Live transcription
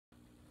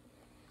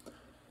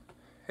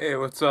Hey,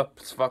 what's up?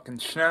 It's fucking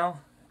Schnell,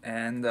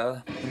 and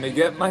let me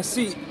get my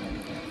seat.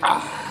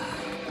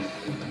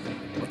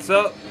 What's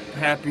up?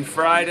 Happy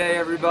Friday,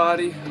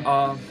 everybody.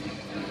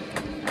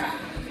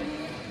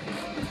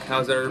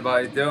 How's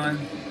everybody doing?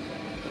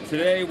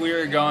 Today we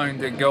are going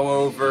to go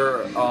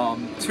over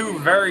two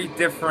very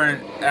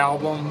different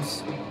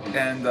albums,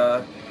 and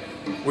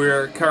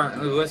we're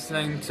currently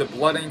listening to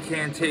Blood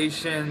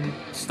Incantation,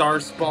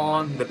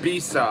 Starspawn, the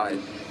B-side.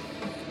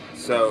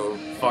 So,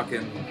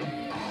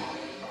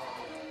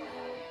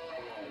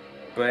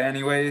 But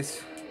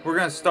anyways, we're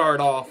gonna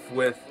start off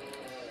with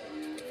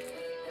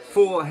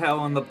Full of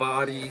Hell in the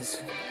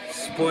Bodies,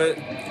 Split,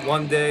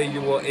 One Day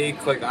You Will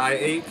Ache Like I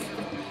Ache.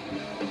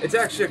 It's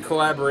actually a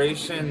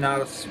collaboration,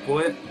 not a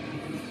split,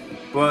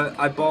 but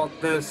I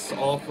bought this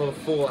off of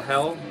Full of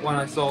Hell when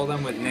I saw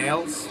them with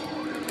Nails,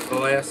 the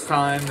last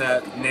time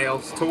that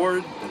Nails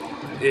toured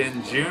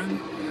in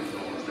June.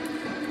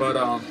 But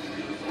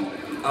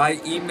I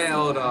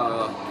emailed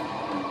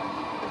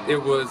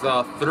it was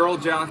Thrill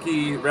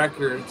Jockey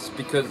Records,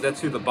 because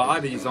that's who the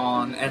body's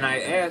on, and I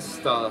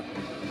asked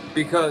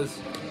because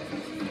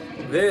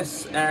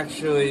this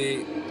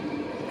actually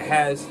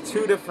has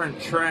two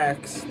different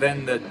tracks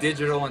than the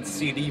digital and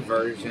CD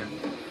version.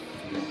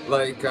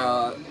 Like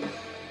the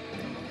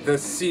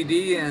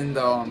CD and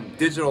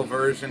digital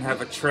version have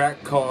a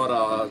track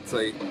called it's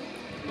like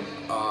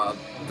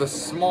the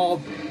small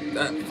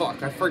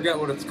fuck, I forget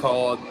what it's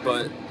called,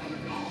 but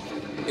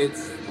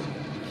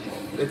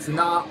it's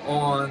not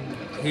on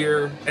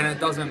here, and it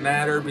doesn't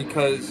matter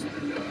because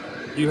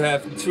you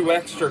have two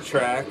extra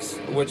tracks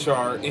which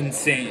are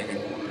insane,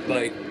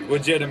 like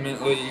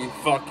legitimately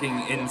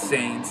fucking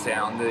insane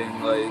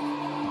sounding.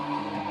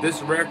 Like,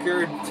 this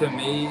record to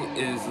me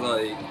is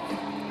like,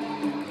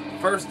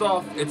 first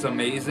off, it's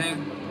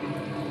amazing,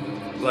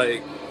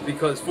 like,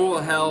 because Full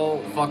of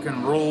Hell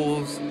fucking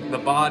rules, the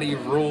body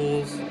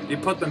rules, you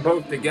put them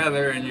both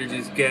together and you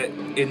just get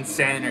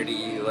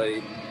insanity,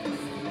 like.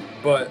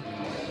 But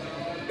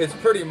it's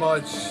pretty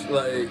much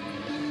like,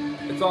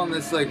 it's on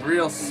this like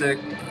real sick,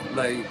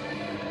 like,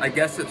 I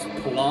guess it's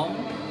plum,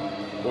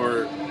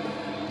 or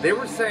they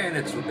were saying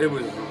it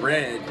was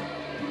red,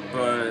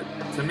 but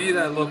to me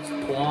that looks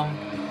plum.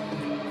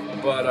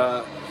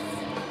 But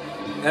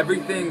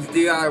everything's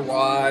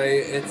DIY.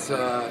 It's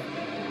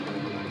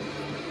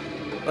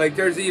like,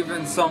 there's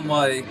even some,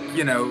 like,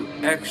 you know,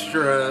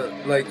 extra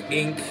like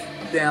ink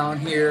down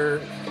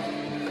here.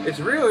 It's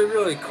really,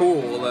 really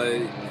cool.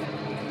 Like,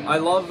 I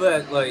love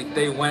that, like,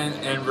 they went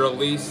and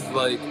released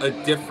like a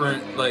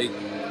different like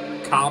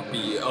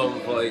copy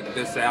of like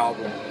this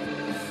album.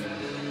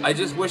 I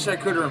just wish I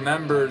could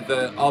remember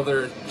the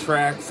other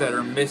tracks that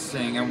are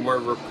missing and were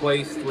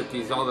replaced with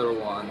these other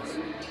ones.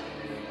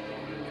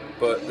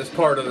 But this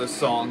part of the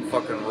song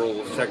fucking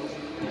rules. Check.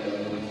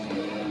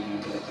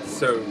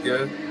 So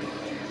good.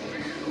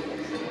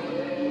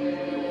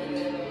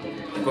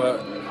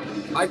 But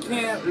I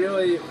can't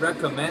really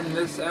recommend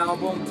this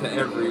album to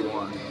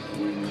everyone.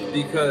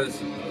 Because,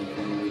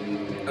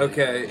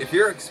 okay, if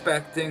you're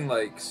expecting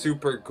like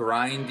super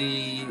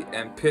grindy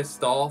and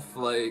pissed off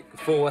like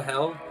Full of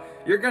Hell,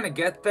 you're gonna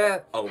get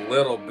that a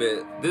little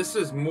bit. This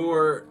is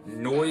more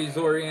noise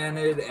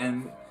oriented,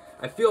 and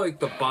I feel like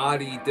the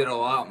body did a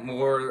lot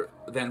more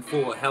than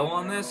Full of Hell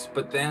on this.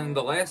 But then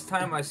the last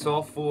time I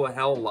saw Full of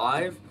Hell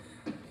live,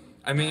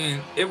 I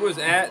mean, it was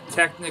at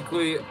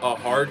technically a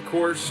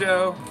hardcore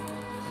show,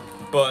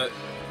 but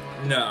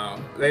no,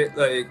 they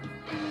like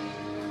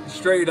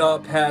straight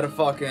up had a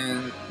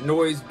fucking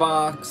noise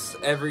box,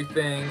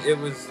 everything. It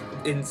was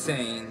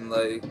insane.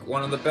 Like,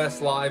 one of the best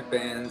live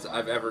bands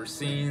I've ever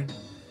seen.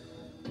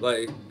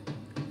 Like,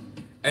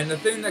 and the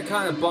thing that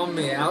kind of bummed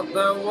me out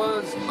though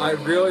was I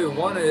really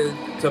wanted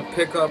to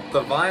pick up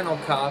the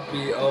vinyl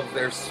copy of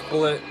their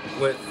split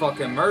with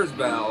fucking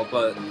Merzbow,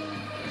 but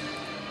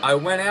I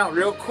went out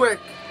real quick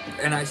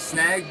and I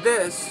snagged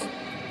this.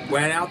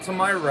 Went out to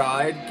my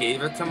ride,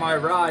 gave it to my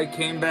ride,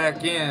 came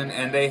back in,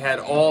 and they had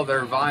all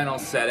their vinyl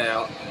set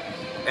out.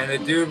 And the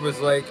dude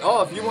was like,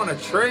 oh, if you want to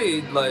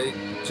trade, like,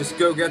 just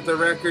go get the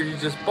record you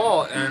just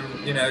bought, and,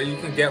 you know, you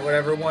can get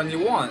whatever one you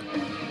want.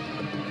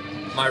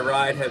 My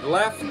ride had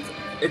left.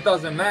 It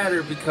doesn't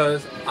matter,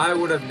 because I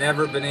would have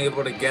never been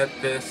able to get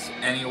this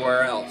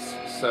anywhere else.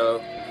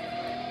 So,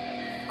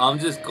 I'm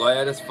just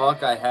glad as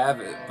fuck I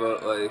have it,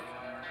 but, like,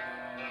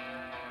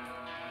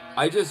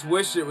 I just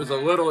wish it was a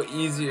little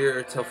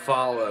easier to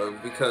follow,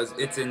 because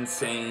it's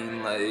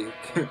insane. Like,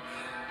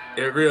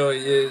 it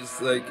really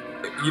is. Like,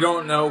 you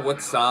don't know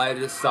what side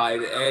is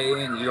side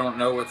A, and you don't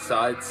know what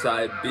side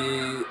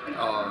B.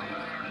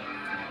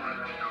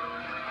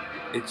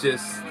 It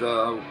just,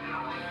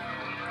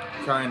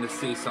 trying to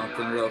see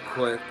something real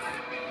quick.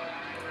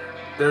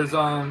 There's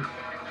a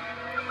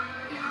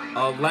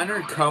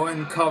Leonard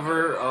Cohen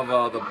cover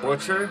of The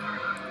Butcher,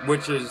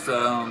 which is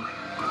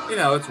you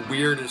know, it's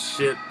weird as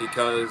shit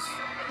because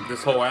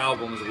this whole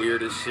album's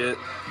weird as shit.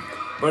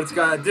 But it's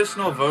got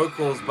additional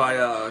vocals by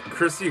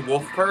Chrissy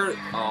Wolfpert.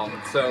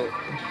 So,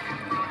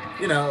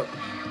 you know,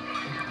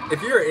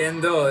 if you're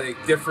into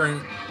like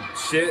different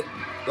shit,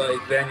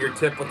 like than your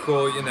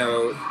typical, you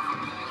know,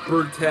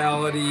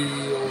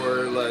 brutality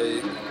or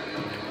like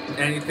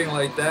anything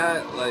like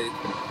that. Like,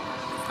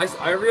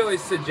 I really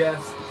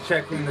suggest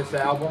checking this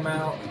album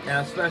out,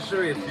 and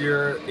especially if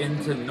you're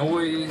into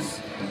noise.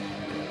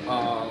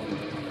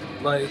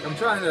 Like, I'm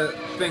trying to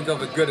think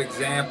of a good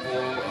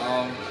example.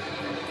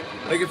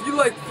 Like, if you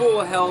like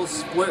Full Hell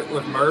split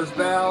with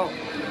Merzbow,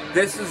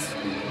 this is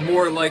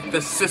more like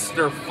the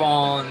Sister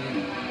Fawn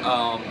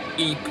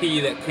EP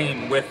that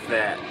came with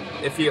that.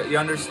 If you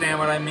understand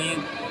what I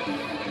mean?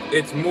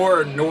 It's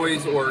more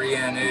noise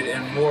oriented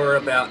and more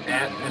about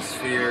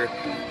atmosphere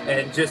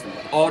and just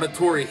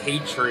auditory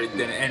hatred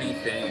than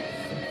anything.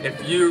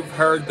 If you've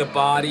heard The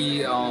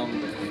Body,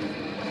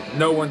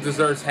 No One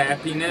Deserves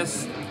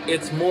Happiness,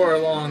 it's more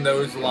along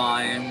those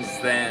lines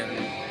than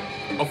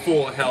a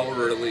Full Hell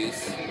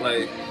release.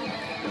 Like,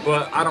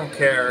 but I don't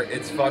care,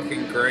 it's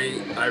fucking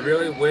great. I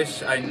really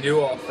wish I knew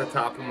off the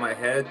top of my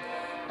head.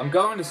 I'm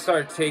going to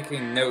start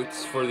taking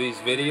notes for these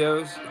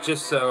videos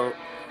just so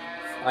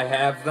I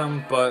have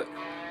them, but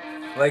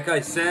like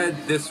I said,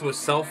 this was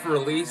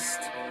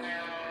self-released.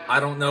 I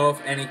don't know if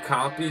any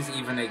copies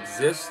even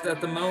exist at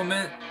the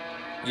moment.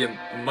 You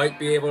might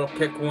be able to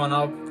pick one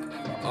up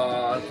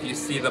if you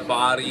see The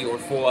Body or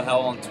Full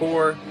Hell on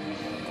tour.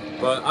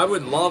 But I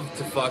would love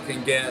to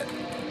fucking get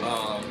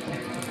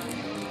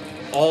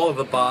all of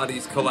The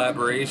Body's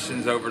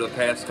collaborations over the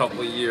past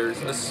couple of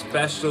years,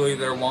 especially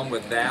their one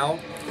with Thou.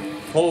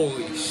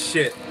 Holy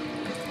shit.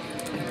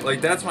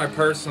 Like, that's my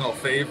personal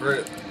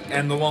favorite.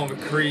 And the one with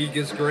Krieg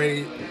is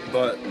great.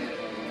 But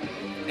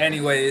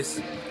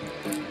anyways,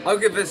 I'll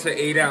give this an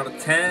 8 out of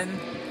 10.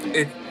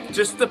 It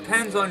just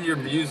depends on your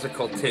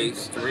musical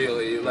taste,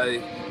 really.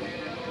 Like,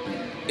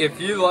 if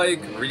you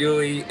like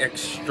really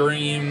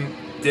extreme,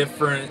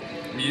 different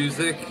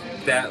music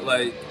that,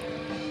 like,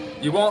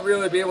 you won't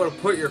really be able to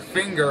put your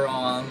finger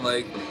on,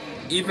 like,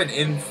 even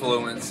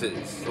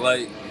influences.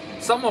 Like,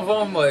 some of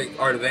them, like,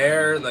 are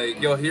there.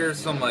 Like, you'll hear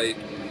some, like,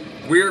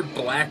 weird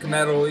black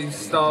metal-y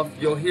stuff.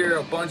 You'll hear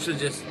a bunch of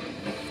just,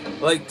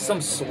 like,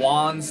 some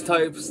Swans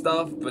type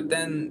stuff. But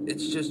then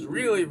it's just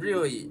really,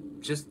 really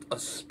just a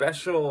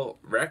special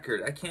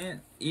record. I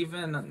can't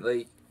even,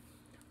 like,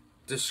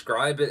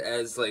 describe it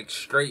as, like,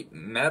 straight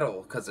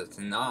metal, because it's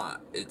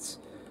not. It's,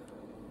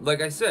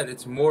 like I said,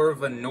 it's more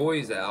of a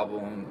noise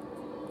album,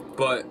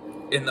 but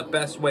in the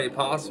best way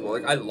possible.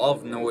 Like, I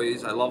love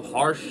noise, I love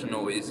harsh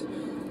noise,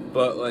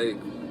 but like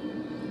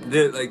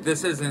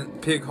this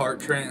isn't Pig Heart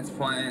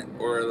Transplant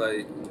or,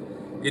 like,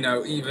 you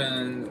know,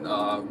 even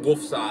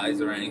Wolf's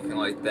Eyes or anything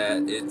like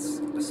that. It's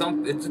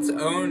its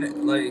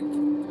own, like,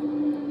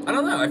 I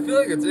don't know, I feel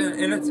like it's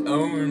in its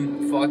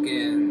own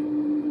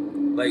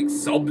fucking, like,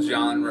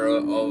 subgenre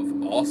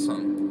of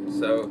awesome.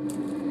 So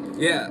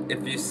yeah,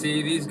 if you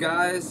see these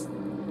guys,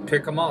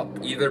 pick them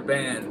up, either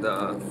band,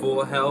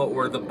 Full Hell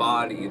or The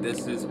Body.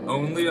 This is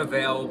only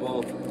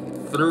available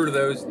through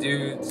those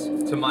dudes,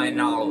 to my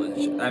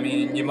knowledge. I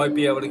mean, you might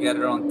be able to get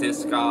it on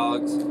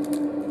Discogs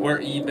or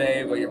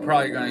eBay, but you're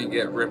probably going to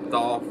get ripped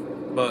off.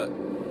 But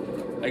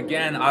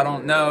again, I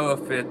don't know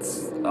if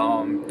it's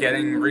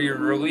getting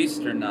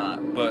re-released or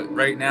not. But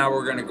right now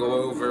we're going to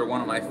go over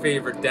one of my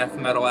favorite death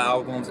metal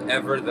albums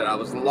ever that I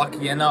was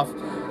lucky enough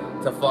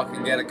to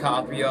fucking get a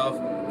copy of,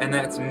 and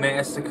that's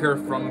Massacre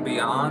from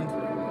Beyond.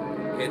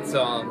 It's,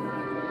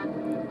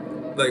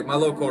 like, my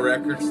local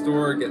record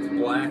store gets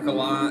black a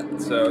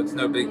lot, so it's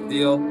no big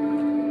deal.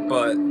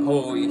 But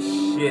holy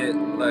shit,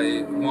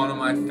 like, one of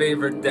my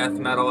favorite death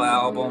metal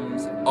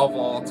albums of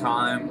all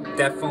time.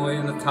 Definitely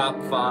in the top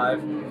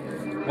 5.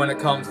 When it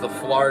comes to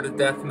Florida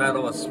death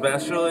metal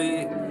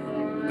especially,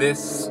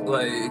 this,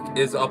 like,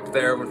 is up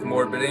there with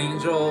Morbid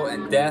Angel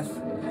and Death.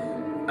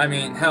 I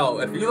mean,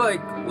 hell, if you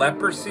like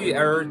Leprosy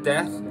era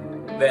Death,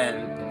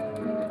 then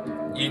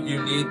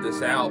you need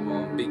this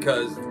album,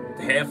 because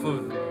half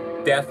of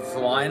Death's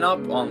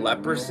lineup on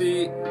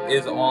Leprosy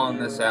is on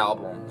this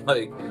album,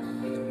 like,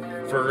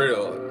 for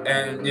real.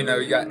 And, you know,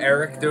 you got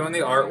Eric doing the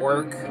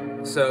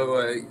artwork, so,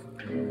 like,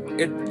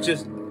 it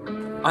just,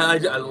 I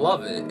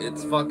love it.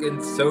 It's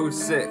fucking so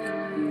sick.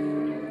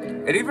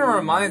 It even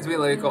reminds me,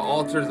 like, of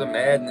Altars of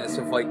Madness,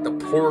 with, like, the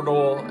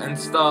portal and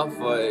stuff.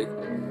 Like,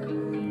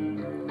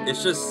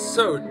 it's just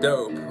so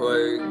dope.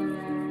 Like,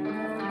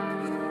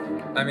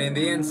 I mean,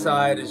 the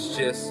inside is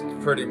just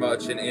pretty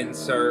much an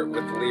insert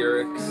with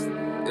lyrics.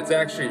 It's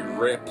actually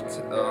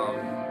ripped,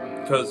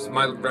 because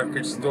my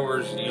record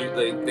stores,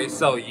 like, they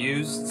sell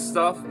used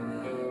stuff.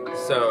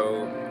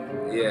 So,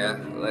 yeah,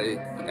 like,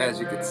 as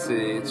you can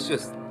see, it's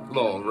just a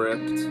little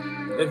ripped.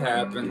 It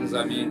happens.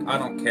 I mean, I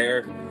don't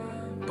care.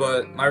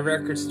 But my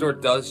record store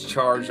does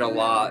charge a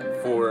lot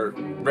for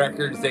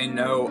records they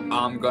know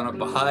I'm gonna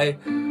buy.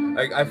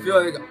 Like, I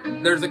feel like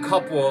there's a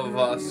couple of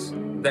us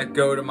that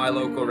go to my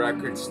local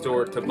record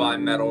store to buy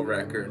metal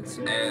records,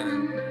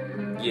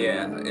 and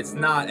yeah, it's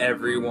not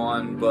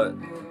everyone, but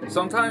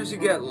sometimes you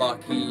get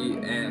lucky,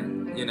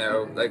 and, you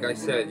know, like I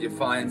said, you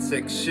find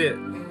sick shit.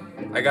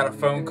 I got a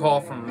phone call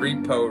from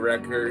Repo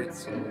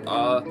Records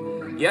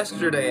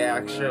yesterday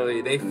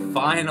actually, they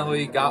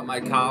finally got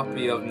my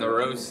copy of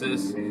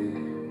Neurosis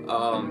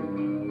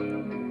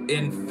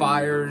in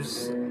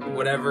Fires,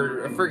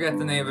 whatever, I forget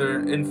the name of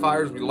it, In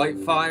Fires We Light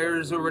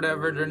Fires or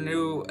whatever their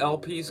new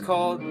LP's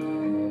called.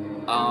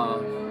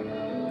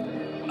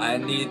 I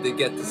need to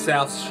get to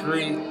South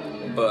Street,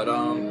 but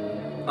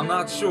I'm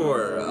not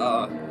sure.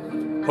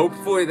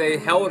 Hopefully they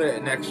held it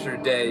an extra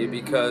day,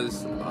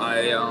 because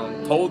I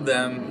told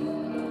them,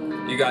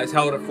 you guys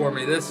held it for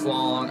me this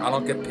long, I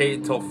don't get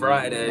paid till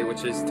Friday,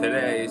 which is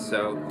today,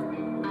 so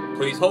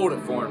please hold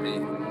it for me.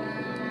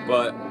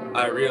 But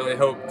I really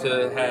hope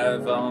to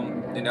have,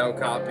 you know, a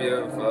copy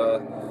of,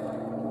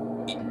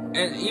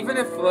 and even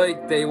if,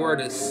 like, they were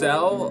to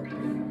sell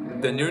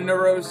the new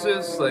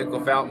Neurosis, like,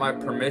 without my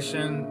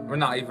permission, or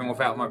not even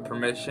without my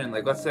permission,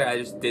 like, let's say I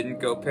just didn't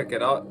go pick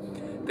it up,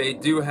 they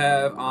do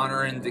have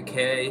Honor and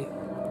Decay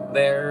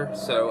there,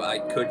 so I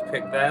could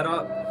pick that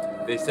up.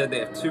 They said they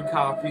have 2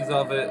 copies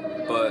of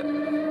it, but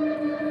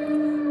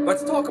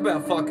let's talk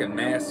about fucking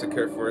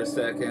Massacre for a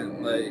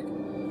second. Like,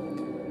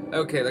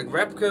 okay, like,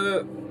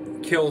 Repka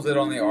kills it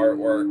on the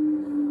artwork.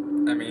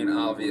 I mean,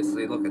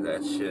 obviously, look at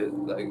that shit.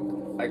 Like,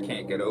 I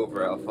can't get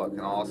over how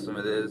fucking awesome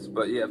it is.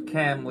 But you have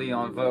Cam Lee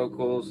on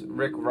vocals,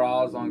 Rick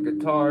Ross on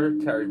guitar,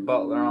 Terry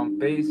Butler on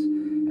bass,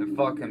 and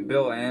fucking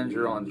Bill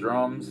Andrew on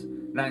drums.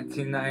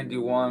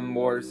 1991,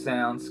 More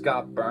Sound,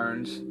 Scott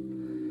Burns.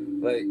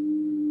 Like,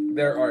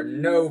 there are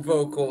no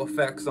vocal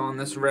effects on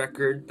this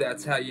record.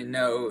 That's how you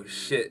know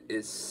shit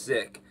is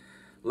sick.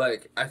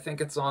 Like, I think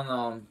it's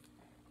on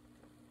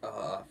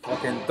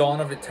fucking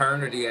Dawn of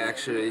Eternity,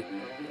 actually,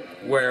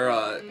 where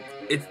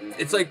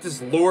it's like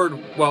this Lord,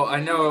 well, I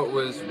know it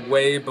was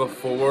way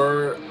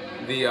before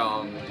the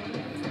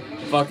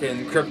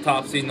fucking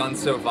Cryptopsy None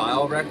So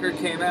Vile record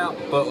came out,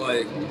 but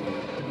like,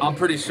 I'm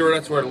pretty sure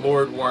that's where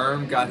Lord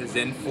Worm got his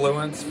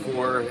influence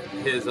for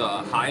his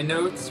high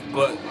notes.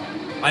 But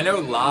I know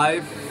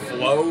live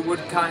Flo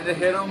would kind of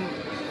hit him,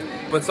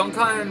 but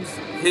sometimes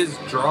his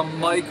drum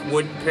mic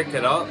wouldn't pick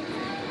it up.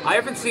 I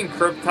haven't seen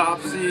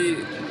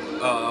Cryptopsy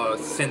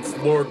since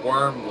Lord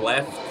Worm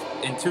left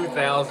in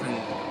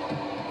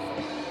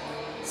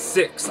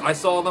 2006. I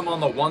saw them on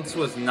the Once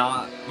Was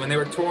Not, when they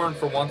were touring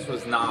for Once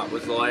Was Not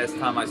was the last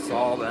time I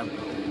saw them.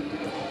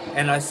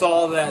 And I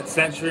saw that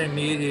Century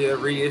Media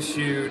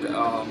reissued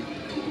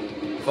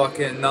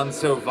fucking None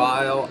So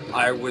Vile.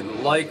 I would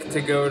like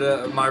to go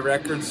to my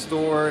record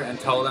store and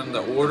tell them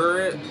to order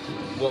it.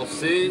 We'll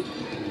see.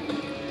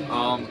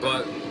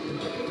 But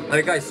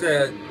like I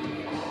said,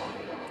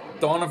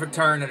 Dawn of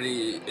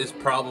Eternity is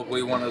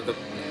probably one of the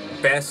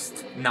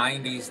best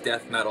 90s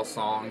death metal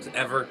songs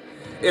ever.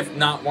 If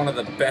not one of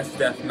the best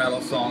death metal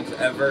songs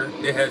ever.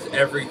 It has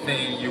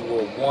everything you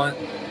will want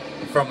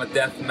from a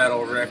death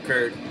metal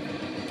record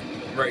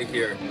right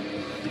here.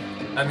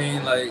 I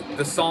mean, like,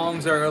 the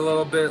songs are a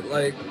little bit,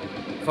 like,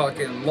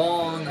 fucking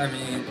long. I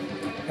mean,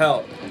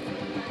 hell,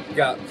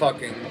 got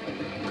fucking,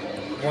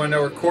 wanna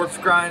know where Corpse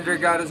Grinder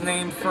got his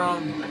name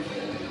from?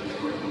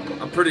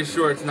 I'm pretty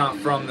sure it's not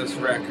from this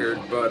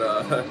record, but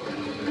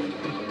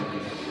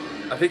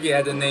I think he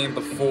had the name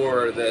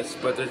before this,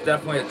 but there's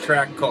definitely a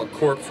track called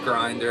Corpse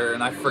Grinder,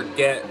 and I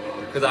forget,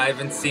 because I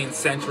haven't seen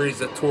Centuries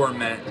of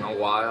Torment in a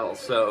while,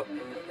 so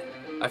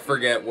I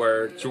forget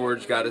where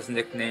George got his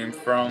nickname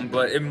from,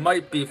 but it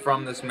might be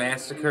from this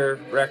Massacre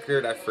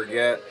record, I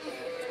forget.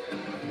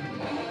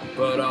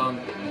 But,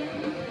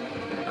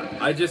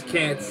 I just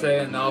can't say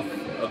enough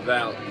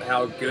about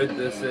how good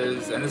this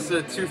is, and this is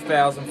a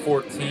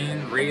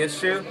 2014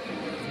 reissue.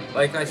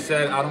 Like I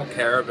said, I don't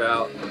care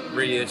about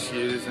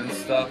reissues and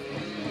stuff.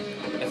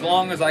 As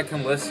long as I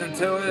can listen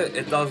to it,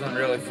 it doesn't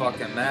really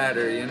fucking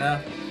matter, you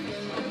know?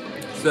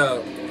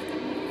 So,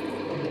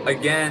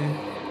 again,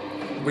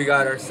 we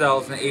got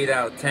ourselves an 8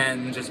 out of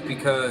 10 just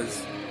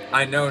because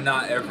I know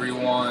not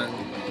everyone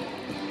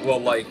will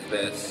like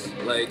this.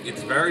 Like,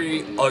 it's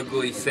very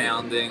ugly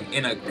sounding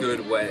in a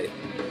good way.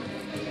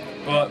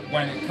 But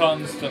when it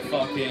comes to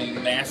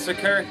fucking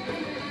Massacre,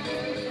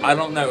 I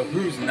don't know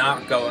who's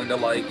not going to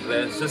like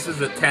this. This is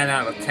a 10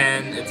 out of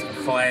 10. It's a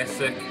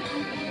classic.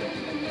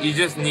 You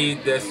just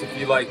need this if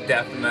you like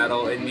death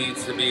metal. It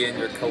needs to be in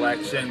your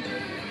collection.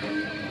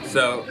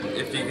 So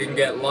if you can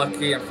get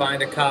lucky and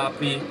find a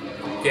copy,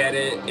 get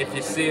it. If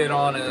you see it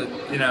on a,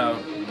 you know,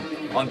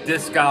 on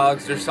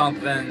Discogs or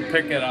something,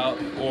 pick it up,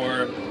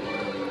 or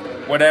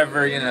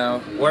whatever, you know,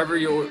 wherever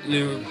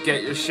you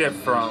get your shit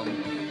from.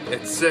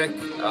 It's sick.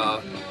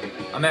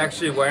 I'm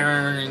actually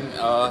wearing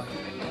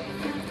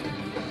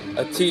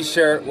a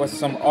t-shirt with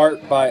some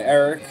art by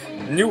Eric,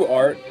 new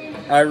art.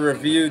 I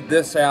reviewed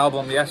this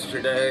album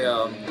yesterday,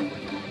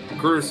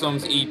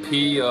 Gruesome's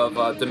EP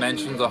of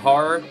Dimensions of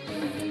Horror.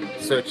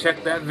 So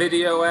check that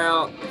video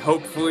out.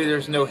 Hopefully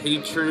there's no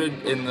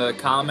hatred in the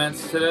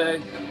comments today.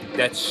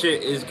 That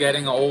shit is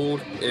getting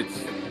old.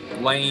 It's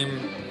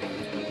lame.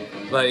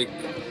 Like,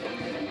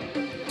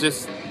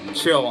 just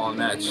chill on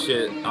that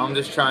shit. I'm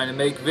just trying to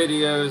make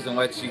videos and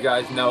let you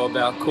guys know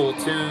about cool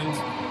tunes.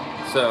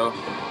 So,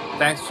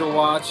 thanks for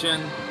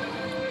watching.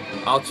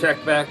 I'll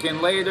check back in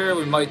later.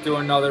 We might do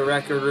another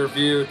record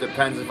review.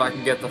 Depends if I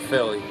can get the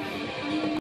Philly.